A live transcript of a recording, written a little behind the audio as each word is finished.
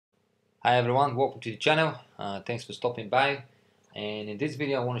Hi everyone, welcome to the channel. Thanks for stopping by. And in this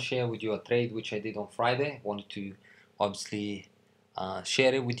video I want to share with you a trade which I did on Friday. Wanted to obviously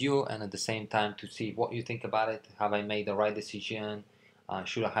share it with you, and at the same time to see what you think about it. Have I made the right decision?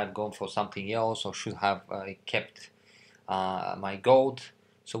 Should I have gone for something else, or should I have kept my gold?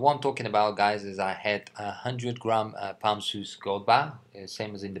 So what I'm talking about, guys, is I had a 100-gram Pamp Suisse gold bar,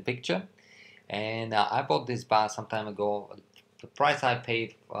 same as in the picture. And I bought this bar some time ago. The price I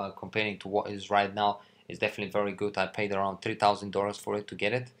paid comparing to what is right now is definitely very good. I paid around $3,000 for it to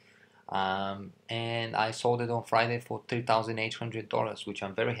get it, and I sold it on Friday for $3,800, which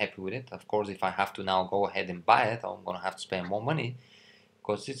I'm very happy with it. Of course, if I have to now go ahead and buy it, I'm gonna have to spend more money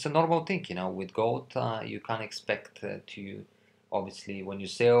because it's a normal thing, you know. With gold, you can't expect to obviously when you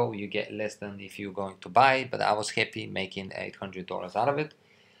sell you get less than if you're going to buy. But I was happy making $800 out of it.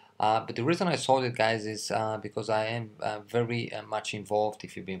 But the reason I sold it, guys, is because I am very much involved.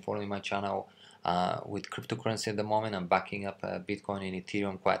 If you've been following my channel with cryptocurrency at the moment, I'm backing up Bitcoin and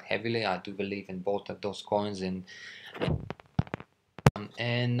Ethereum quite heavily. I do believe in both of those coins, and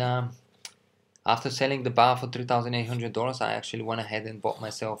after selling the bar for $3,800, I actually went ahead and bought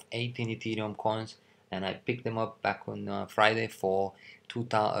myself 18 Ethereum coins, and I picked them up back on Friday for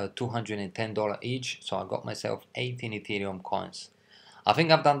 $210 each. So I got myself 18 Ethereum coins. I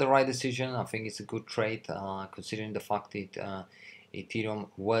think I've done the right decision. I think it's a good trade, considering the fact that Ethereum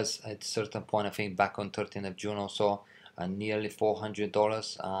was at a certain point, I think back on 13th of June or so, nearly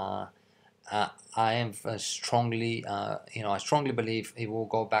 $400. I am strongly, I strongly believe it will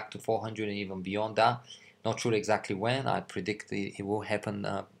go back to 400 and even beyond that. Not sure exactly when. I predict it will happen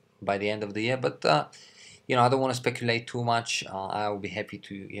by the end of the year, but I don't want to speculate too much. I will be happy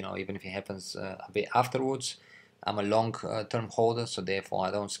to, even if it happens a bit afterwards. I'm a long-term holder, so therefore I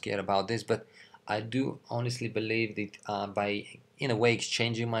don't scare about this. But I do honestly believe that by, in a way,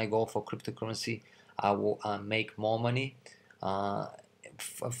 exchanging my gold for cryptocurrency, I will make more money.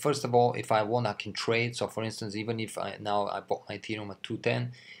 First of all, if I want, I can trade. So for instance, even if now I bought my Ethereum at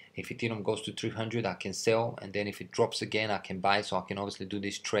 210, if Ethereum goes to 300, I can sell, and then if it drops again, I can buy. So I can obviously do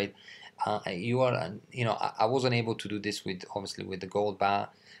this trade. I wasn't able to do this with obviously with the gold bar,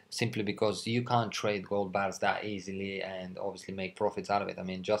 simply because you can't trade gold bars that easily and obviously make profits out of it. I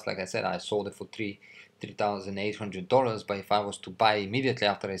mean, just like I said, I sold it for $3,800, but if I was to buy immediately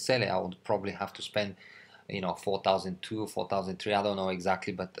after I sell it, I would probably have to spend 4,002, 4,003, I don't know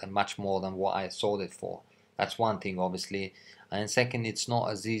exactly, but much more than what I sold it for. That's one thing, obviously. And second, it's not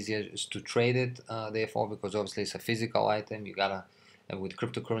as easy as to trade it, therefore, because obviously it's a physical item. You gotta, with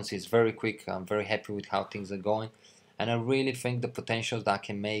cryptocurrency, it's very quick. I'm very happy with how things are going. And I really think the potentials that I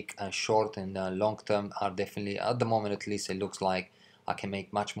can make short and long term are definitely, at the moment at least, it looks like I can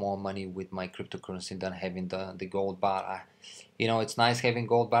make much more money with my cryptocurrency than having the gold bar. It's nice having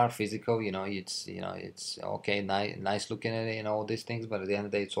gold bar physical. It's okay, nice looking at it and all these things. But at the end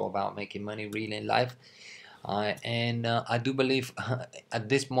of the day, it's all about making money really in life. And I do believe at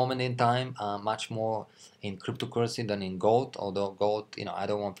this moment in time, much more in cryptocurrency than in gold. Although gold, I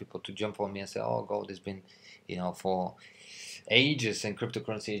don't want people to jump on me and say, "Oh, gold has been, for ages and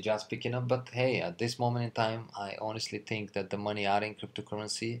cryptocurrency is just picking up." But hey, at this moment in time, I honestly think that the money are in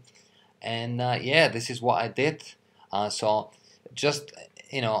cryptocurrency, and yeah, this is what I did. So just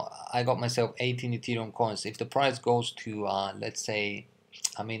I got myself 18 Ethereum coins. If the price goes to let's say,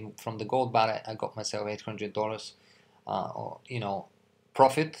 I mean, from the gold bar, I got myself $800, or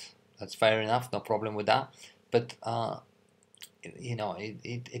profit. That's fair enough, no problem with that. But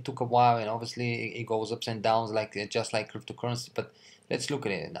it took a while, and obviously it goes ups and downs like just like cryptocurrency. But let's look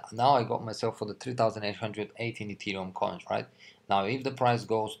at it now. I got myself for the 3,818 Ethereum coins, right? Now if the price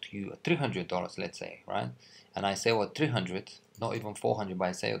goes to $300, let's say, right, and I sell at 300, not even 400, but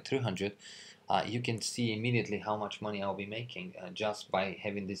I sell at 300, you can see immediately how much money I'll be making just by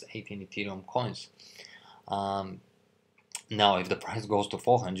having these 18 Ethereum coins. Now if the price goes to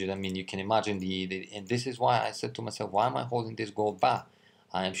 400, I mean, you can imagine and this is why I said to myself, why am I holding this gold bar?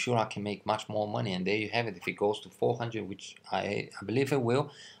 I am sure I can make much more money. And there you have it. If it goes to 400, which I believe it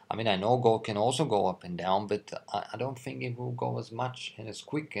will, I mean, I know gold can also go up and down, but I don't think it will go as much and as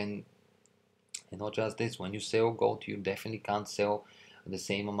quick. And not just this, when you sell gold, you definitely can't sell the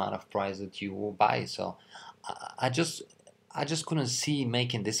same amount of price that you will buy. So I just couldn't see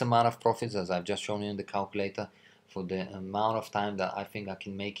making this amount of profits, as I've just shown you in the calculator, for the amount of time that I think I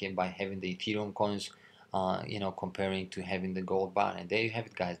can make it by having the Ethereum coins, comparing to having the gold bar. And there you have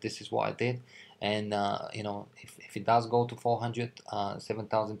it, guys. This is what I did. And if it does go to 400,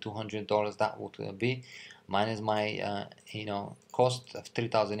 $7,200, that would be minus my cost of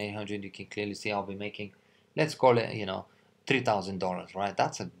 3,800. You can clearly see I'll be making, let's call it, $3,000, right?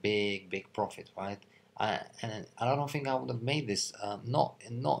 That's a big profit, right? And I don't think I would have made this, not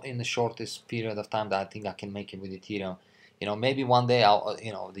in the shortest period of time that I think I can make it with Ethereum. You know, maybe one day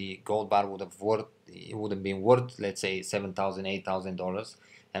the gold bar would have been worth, let's say, $7,000, $8,000,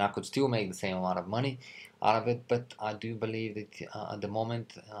 and I could still make the same amount of money out of it. But I do believe that at the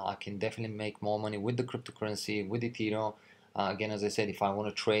moment I can definitely make more money with the cryptocurrency, with Ethereum. Again, as I said, if I want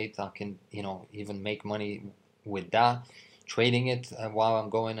to trade, I can, even make money with that, trading it while I'm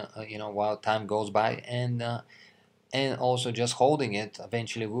going, while time goes by, and also just holding it.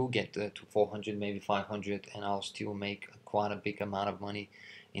 Eventually, we'll get to 400, maybe 500, and I'll still make quite a big amount of money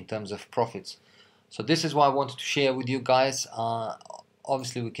in terms of profits. So this is what I wanted to share with you guys.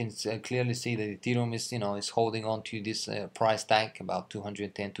 Obviously, we can clearly see that Ethereum is holding on to this price tag about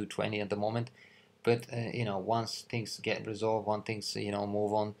 210, 220 at the moment. But once things get resolved, once things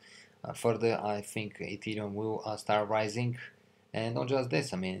move on further, I think Ethereum will start rising. And not just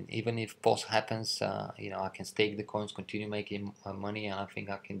this, I mean, even if post happens, I can stake the coins, continue making money, and I think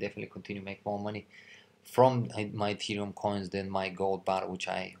I can definitely continue make more money from my Ethereum coins than my gold bar, which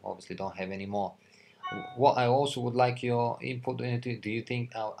I obviously don't have anymore. What I also would like your input into: do you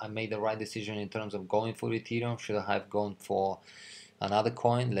think I made the right decision in terms of going for Ethereum? Should I have gone for another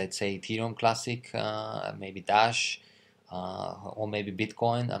coin, let's say Ethereum Classic, maybe Dash, or maybe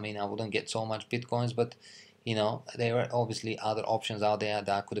Bitcoin? I mean, I wouldn't get so much Bitcoins, but there are obviously other options out there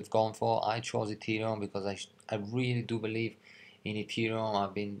that I could have gone for. I chose Ethereum because I really do believe in Ethereum.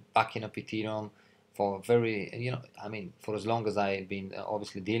 I've been backing up Ethereum for for as long as I've been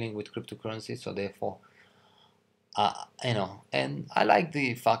obviously dealing with cryptocurrency. So therefore, and I like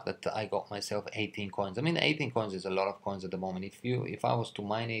the fact that I got myself 18 coins. I mean, 18 coins is a lot of coins at the moment. If I was to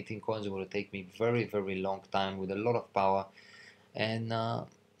mine 18 coins, it would take me very long time with a lot of power, and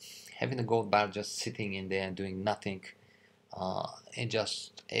having a gold bar just sitting in there and doing nothing,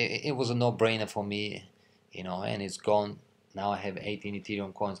 it was a no-brainer for me, and it's gone. Now I have 18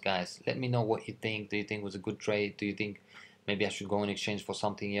 Ethereum coins. Guys, let me know what you think. Do you think it was a good trade? Do you think maybe I should go in exchange for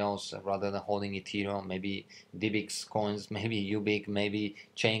something else rather than holding Ethereum? Maybe DBX coins, maybe UBIC, maybe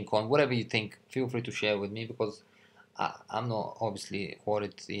Chain Coin, whatever you think. Feel free to share with me, because I'm not obviously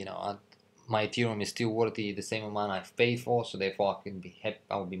worried. My Ethereum is still worthy the same amount I've paid for, so therefore I can be happy.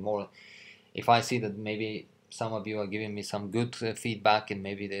 I will be more if I see that maybe some of you are giving me some good feedback, and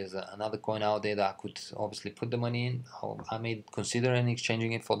maybe there's another coin out there that I could obviously put the money in. I may consider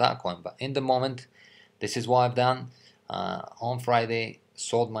exchanging it for that coin. But in the moment, this is what I've done. On Friday,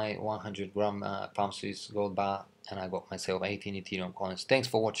 sold my 100-gram Pamp Suisse gold bar, and I got myself 18 Ethereum coins. Thanks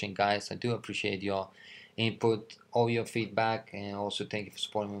for watching, guys. I do appreciate your input, all your feedback, and also thank you for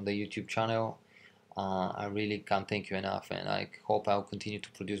supporting me on the YouTube channel. I really can't thank you enough, and I hope I'll continue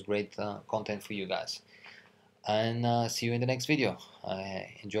to produce great content for you guys. And see you in the next video.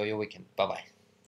 Enjoy your weekend. Bye bye.